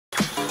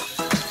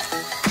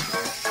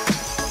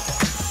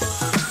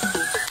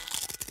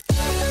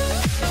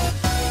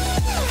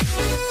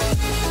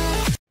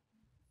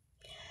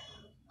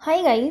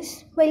Hi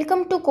guys,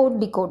 welcome to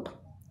Code Decode.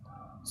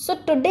 So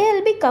today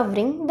I'll be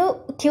covering the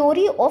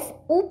theory of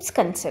OOPS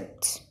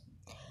concepts.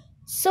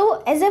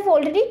 So as I've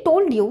already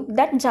told you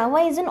that Java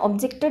is an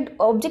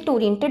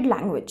object-oriented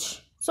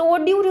language. So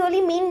what do you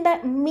really mean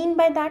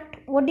by that?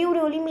 What do you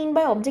really mean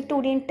by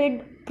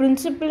object-oriented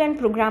principle and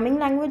programming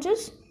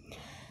languages?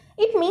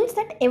 It means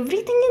that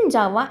everything in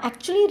Java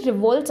actually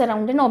revolves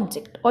around an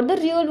object or the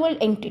real world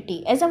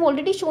entity. As I've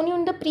already shown you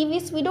in the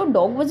previous video,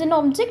 dog was an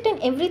object,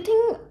 and everything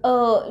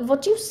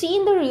what you see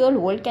in the real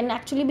world can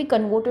actually be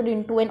converted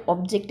into an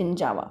object in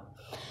Java.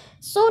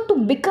 So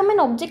to become an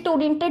object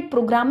oriented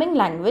programming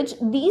language,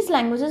 these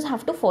languages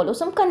have to follow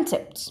some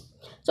concepts.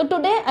 So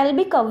today I'll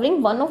be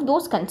covering one of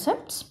those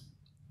concepts.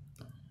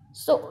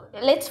 So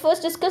let's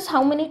first discuss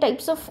how many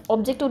types of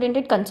object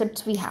oriented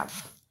concepts we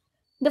have.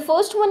 The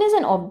first one is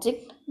an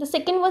object, the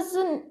second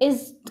one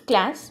is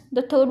class,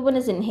 the third one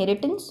is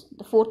inheritance,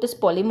 the fourth is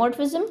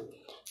polymorphism,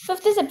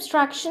 fifth is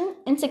abstraction,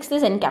 and sixth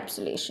is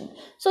encapsulation.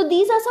 So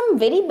these are some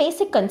very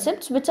basic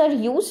concepts which are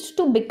used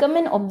to become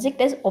an object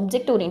as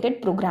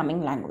object-oriented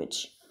programming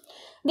language.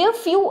 There are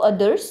few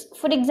others,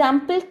 for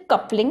example,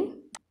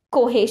 coupling,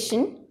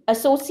 cohesion,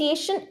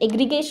 association,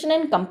 aggregation,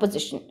 and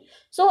composition.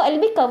 So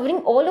I'll be covering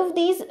all of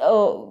these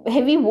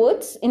heavy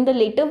words in the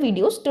later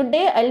videos.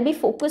 Today I'll be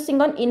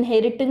focusing on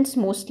inheritance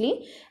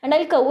mostly, and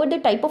I'll cover the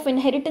type of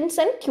inheritance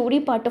and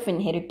theory part of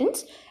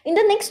inheritance. In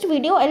the next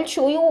video I'll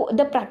show you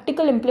the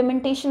practical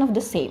implementation of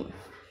the same.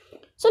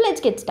 So let's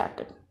get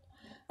started.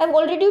 I've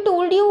already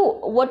told you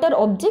what are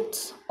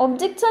objects.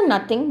 Objects are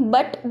nothing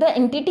but the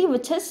entity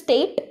which has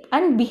state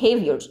and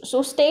behaviors.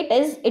 So state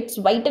is it's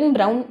white and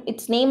brown,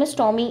 its name is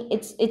Tommy,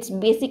 it's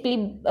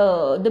basically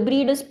the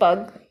breed is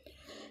pug.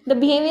 The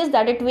behavior is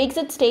that it wags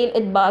its tail,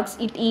 it barks,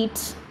 it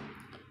eats.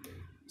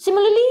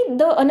 Similarly,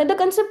 the another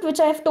concept which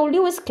I have told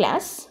you is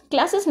class.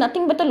 Class is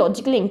nothing but a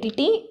logical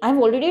entity. I have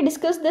already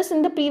discussed this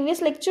in the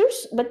previous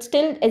lectures, but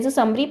still as a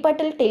summary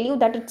part I'll tell you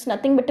that it's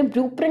nothing but a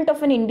blueprint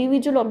of an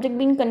individual object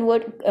being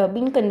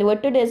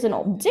converted as an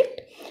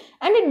object,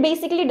 and it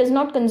basically does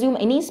not consume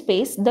any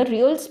space. The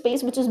real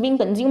space which is being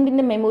consumed in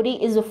the memory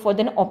is for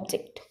the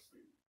object.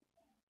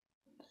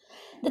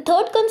 The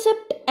third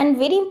concept and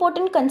very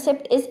important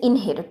concept is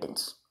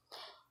inheritance.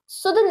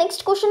 So the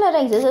next question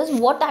arises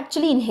is what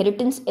actually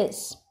inheritance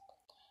is.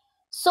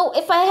 So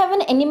if I have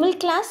an animal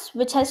class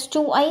which has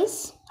two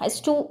eyes, has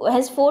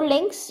four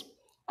legs,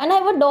 and I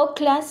have a dog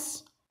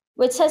class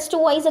which has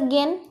two eyes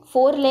again,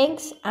 four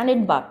legs, and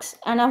it barks,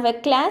 and I have a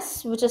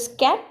class which is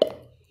cat.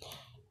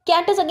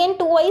 Cat is again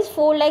two eyes,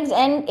 four legs,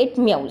 and it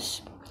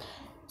meows.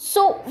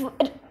 So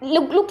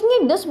looking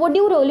at this, what do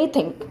you really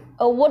think?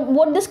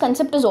 What this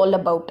concept is all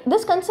about?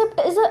 This concept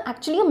is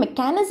actually a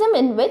mechanism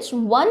in which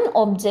one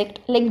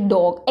object like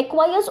dog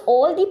acquires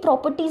all the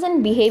properties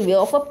and behavior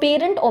of a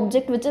parent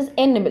object which is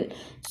animal.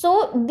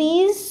 So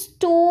these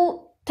two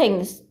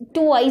things,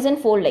 two eyes and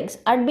four legs,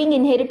 are being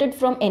inherited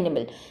from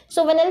animal.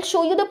 So when I'll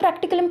show you the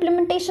practical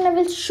implementation, I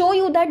will show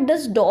you that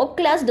this dog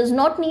class does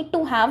not need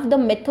to have the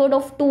method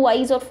of two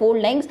eyes or four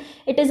legs.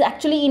 It is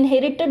actually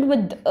inherited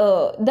with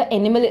the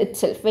animal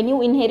itself when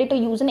you inherit or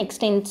use an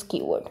extends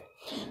keyword.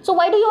 So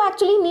why do you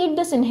actually need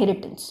this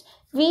inheritance?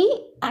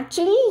 We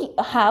actually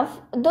have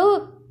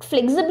the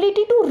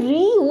flexibility to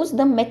reuse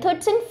the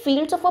methods and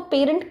fields of a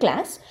parent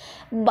class,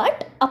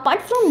 but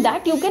apart from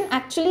that you can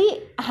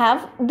actually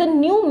have the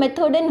new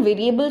method and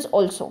variables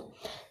also.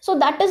 So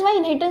that is why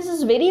inheritance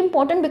is very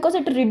important, because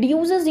it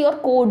reduces your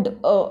code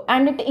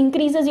and it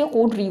increases your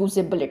code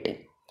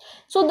reusability.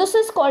 So this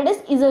is called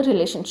as is-a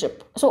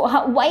relationship. So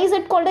why is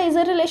it called a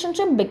is-a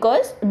relationship?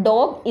 Because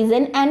dog is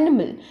an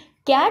animal,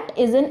 cat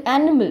is an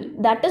animal.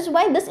 That is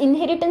why this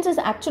inheritance is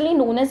actually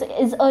known as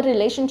is a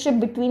relationship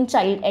between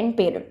child and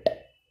parent.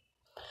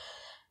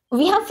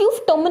 We have few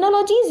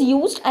terminologies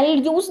used. I'll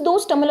use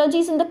those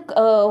terminologies in the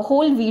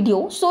whole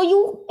video so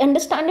you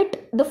understand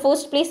it the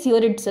first place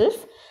here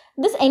itself.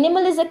 This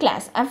animal is a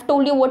class. I've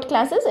told you what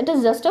class is. It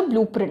is just a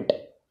blueprint.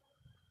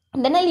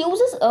 Then I'll use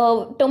this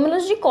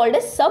terminology called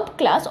as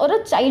subclass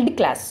or a child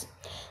class.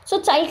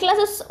 So child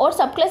class or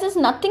subclass is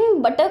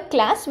nothing but a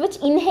class which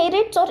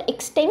inherits or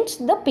extends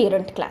the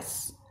parent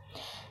class.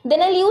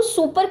 Then I'll use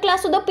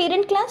superclass or the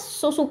parent class.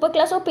 So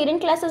superclass or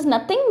parent class is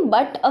nothing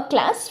but a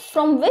class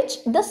from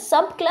which the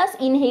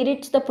subclass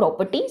inherits the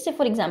property. Say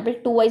for example,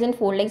 two eyes and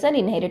four legs are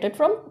inherited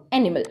from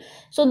animal.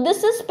 So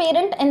this is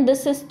parent and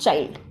this is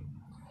child.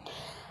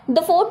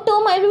 The fourth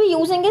term I will be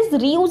using is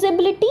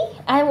reusability.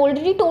 I have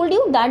already told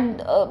you that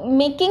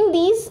making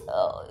these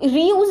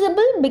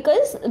reusable,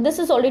 because this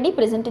is already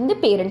present in the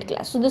parent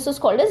class. So this is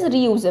called as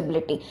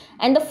reusability.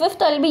 And the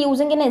fifth I will be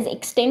using as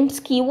extends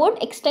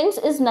keyword. Extends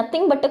is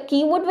nothing but a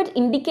keyword which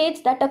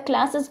indicates that a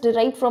class is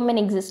derived from an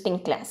existing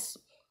class.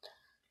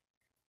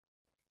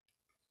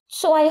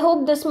 So I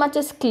hope this much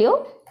is clear.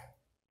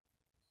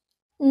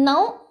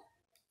 Now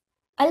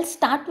I'll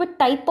start with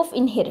type of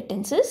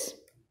inheritances.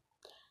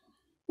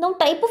 Now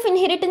type of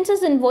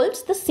inheritances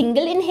involves the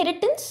single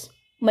inheritance,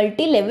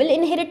 multi-level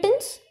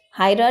inheritance,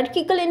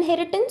 hierarchical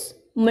inheritance,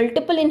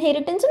 multiple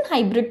inheritance, and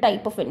hybrid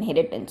type of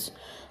inheritance.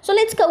 So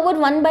let's cover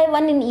one by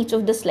one in each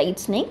of the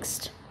slides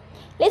next.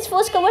 Let's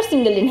first cover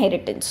single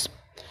inheritance.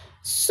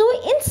 So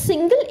in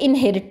single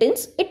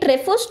inheritance, it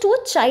refers to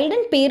a child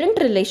and parent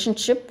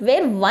relationship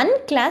where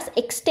one class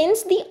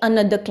extends the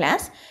another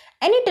class,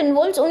 and it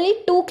involves only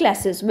two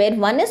classes where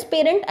one is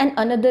parent and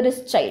another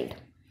is child.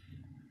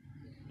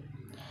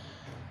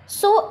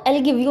 So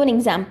I'll give you an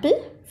example.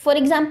 For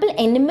example,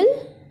 animal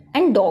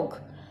and dog.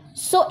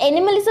 So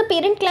animal is a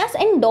parent class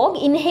and dog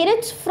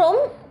inherits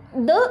from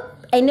the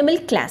animal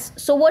class.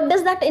 So what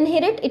does that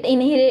inherit? It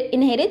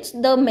inherits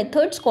the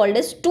methods called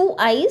as 2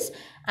 eyes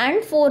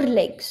and 4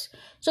 legs.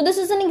 So this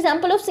is an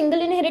example of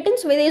single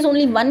inheritance where there is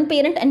only one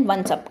parent and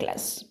one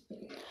subclass.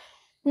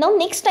 Now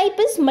next type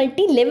is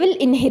multi-level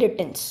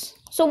inheritance.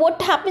 So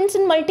what happens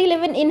in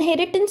multi-level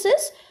inheritance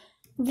is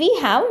we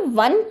have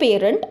one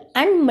parent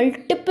and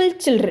multiple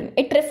children.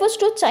 It refers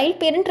to a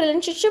child-parent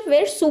relationship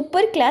where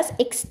superclass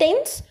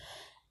extends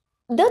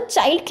the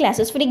child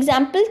classes. For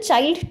example,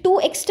 child 2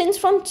 extends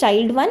from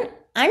child 1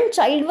 and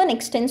child 1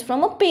 extends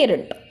from a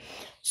parent.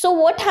 So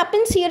what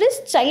happens here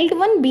is child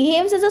 1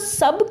 behaves as a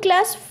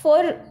subclass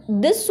for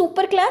this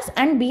superclass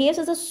and behaves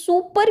as a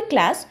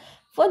superclass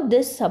for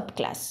this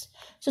subclass.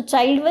 So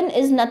child 1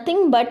 is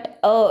nothing but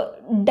a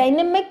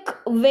dynamic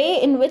way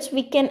in which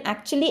we can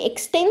actually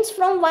extend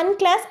from one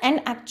class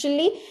and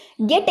actually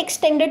get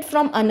extended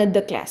from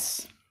another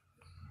class.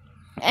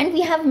 And we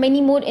have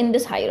many more in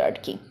this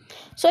hierarchy.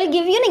 So I'll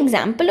give you an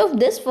example of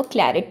this for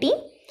clarity.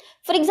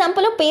 For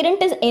example, a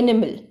parent is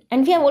animal,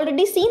 and we have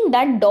already seen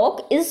that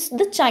dog is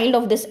the child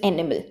of this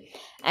animal.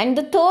 And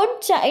the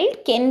third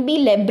child can be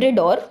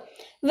Labrador,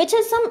 which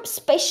has some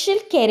special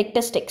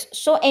characteristics.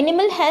 So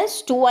animal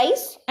has 2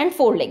 eyes and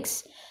 4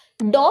 legs.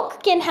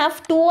 Dog can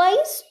have 2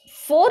 eyes,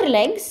 4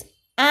 legs,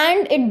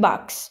 and it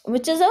barks,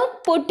 which is a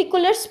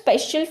particular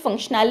special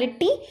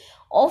functionality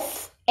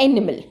of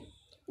animal,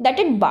 that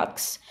it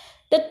barks.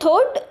 The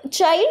third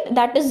child,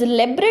 that is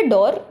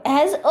Labrador,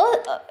 has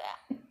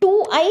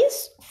 2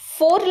 eyes,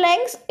 4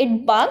 legs,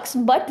 it barks,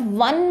 but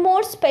one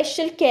more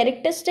special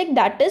characteristic,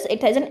 that is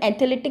it has an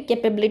athletic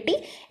capability.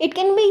 It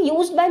can be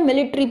used by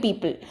military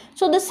people.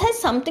 So this has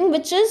something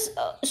which is,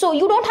 so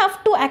you don't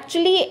have to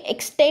actually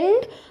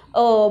extend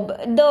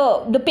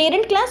the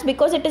parent class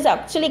because it is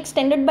actually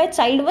extended by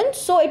child 1.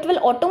 So it will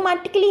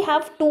automatically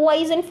have 2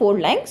 eyes and 4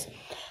 legs.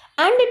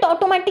 And it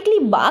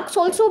automatically barks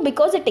also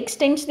because it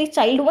extends the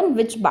child 1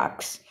 which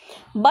barks.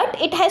 But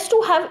it has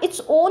to have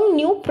its own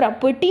new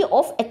property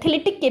of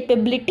athletic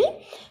capability.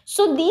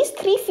 So these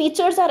 3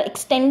 features are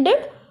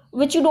extended,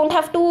 which you don't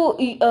have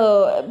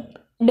to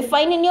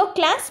define in your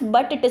class,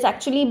 but it is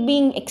actually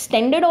being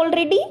extended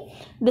already.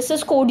 This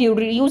is code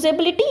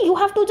reusability. You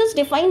have to just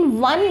define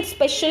one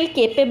special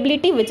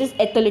capability, which is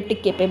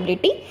athletic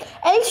capability.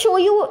 I'll show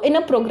you in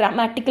a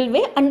programmatical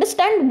way.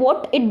 Understand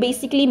what it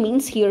basically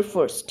means here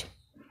first.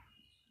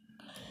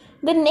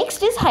 The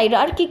next is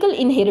hierarchical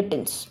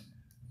inheritance.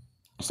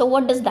 So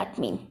what does that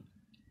mean?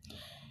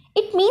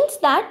 It means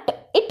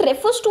that it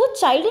refers to a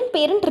child and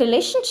parent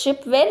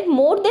relationship where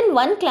more than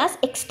one class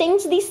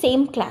extends the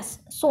same class.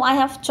 So I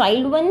have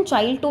child 1,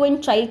 child 2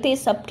 and child 3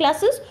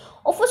 subclasses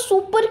of a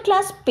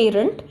superclass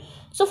parent.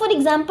 So for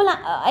example,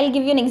 I'll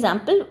give you an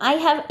example. I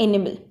have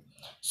animal.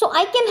 So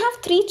I can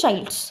have 3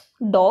 childs,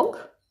 dog,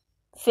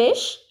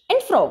 fish and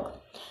frog.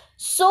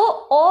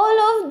 So all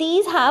of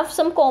these have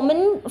some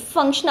common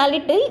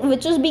functionality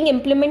which is being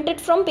implemented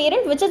from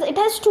parent, which is it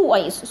has 2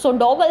 eyes. So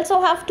dog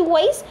also have 2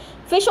 eyes,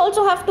 fish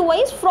also have 2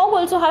 eyes, frog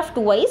also have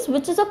 2 eyes,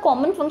 which is a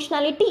common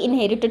functionality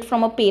inherited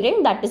from a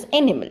parent, that is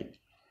animal.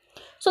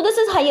 So this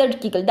is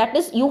hierarchical, that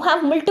is you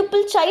have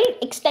multiple child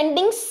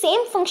extending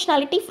same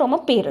functionality from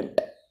a parent.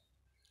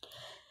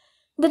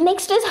 The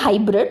next is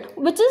hybrid,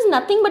 which is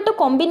nothing but a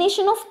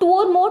combination of 2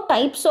 or more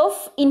types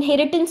of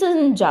inheritances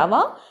in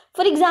Java.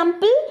 For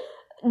example,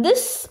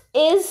 this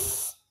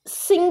is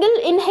single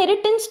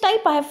inheritance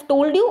type, I have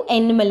told you,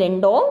 animal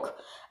and dog,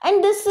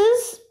 and this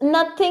is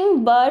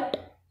nothing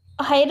but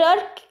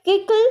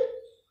hierarchical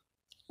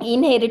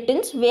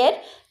inheritance where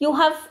you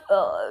have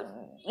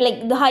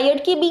like the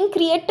hierarchy being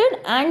created,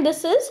 and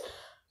this is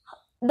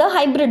the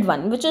hybrid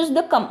one, which is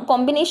the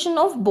combination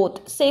of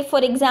both. Say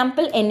for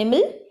example,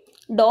 animal,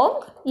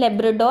 dog,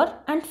 Labrador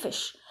and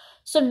fish.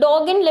 So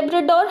dog and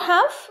Labrador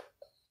have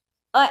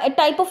a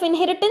type of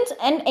inheritance,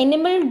 and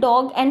animal,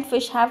 dog and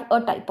fish have a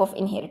type of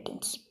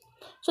inheritance.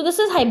 So this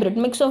is hybrid,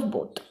 mix of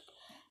both.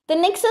 The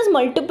next is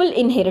multiple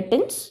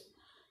inheritance.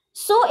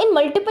 So in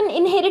multiple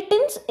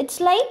inheritance,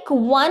 it's like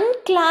one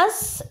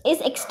class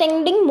is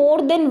extending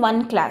more than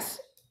one class.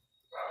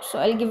 So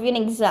I'll give you an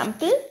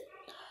example.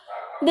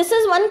 This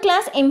is one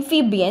class,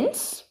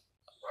 amphibians.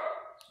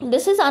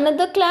 This is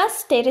another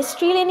class,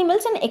 terrestrial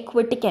animals and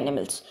aquatic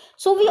animals.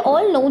 So we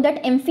all know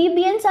that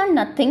amphibians are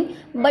nothing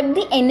but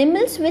the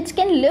animals which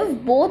can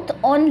live both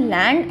on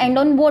land and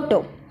on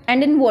water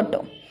and in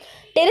water.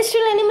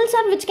 Terrestrial animals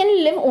are which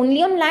can live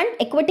only on land,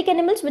 aquatic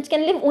animals which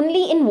can live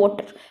only in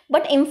water.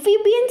 But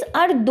amphibians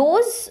are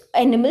those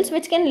animals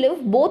which can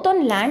live both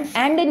on land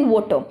and in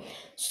water.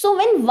 So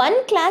when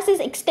one class is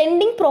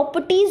extending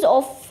properties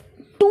of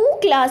two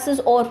classes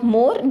or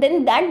more,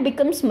 then that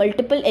becomes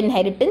multiple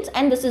inheritance,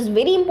 and this is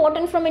very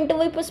important from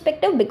interview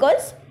perspective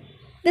because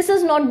this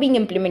is not being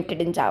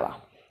implemented in Java.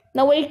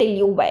 Now I'll tell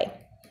you why.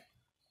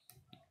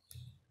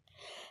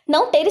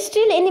 Now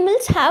terrestrial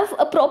animals have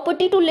a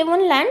property to live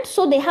on land,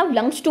 so they have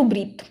lungs to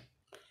breathe.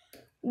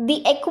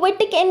 The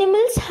aquatic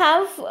animals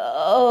have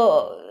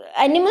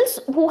animals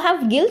who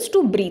have gills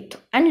to breathe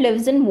and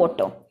lives in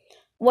water.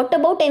 What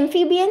about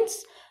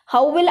amphibians?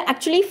 How will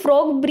actually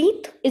frog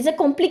breathe is a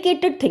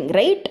complicated thing,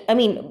 right? I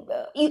mean,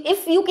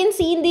 if you can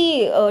see in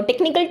the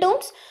technical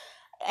terms,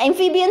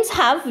 amphibians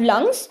have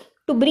lungs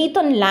to breathe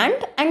on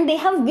land and they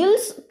have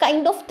gills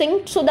kind of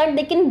thing so that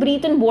they can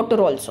breathe in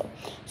water also.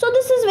 So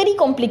this is very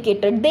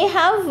complicated. They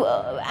have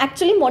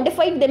actually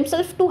modified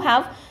themselves to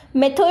have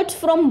methods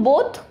from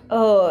both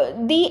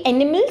the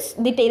animals,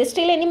 the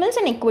terrestrial animals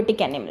and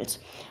aquatic animals.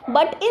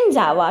 But in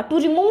Java, to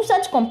remove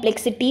such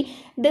complexity,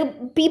 the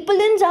people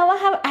in Java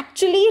have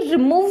actually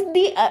removed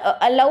the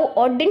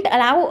didn't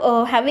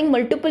allow having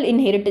multiple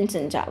inheritance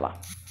in Java.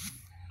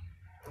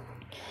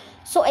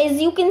 So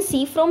as you can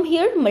see from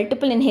here,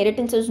 multiple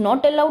inheritance is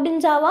not allowed in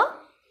Java.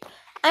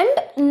 And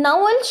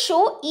now I'll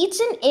show each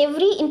and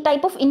every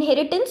type of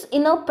inheritance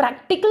in a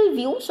practical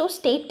view. So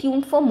stay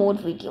tuned for more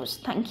videos.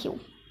 Thank you.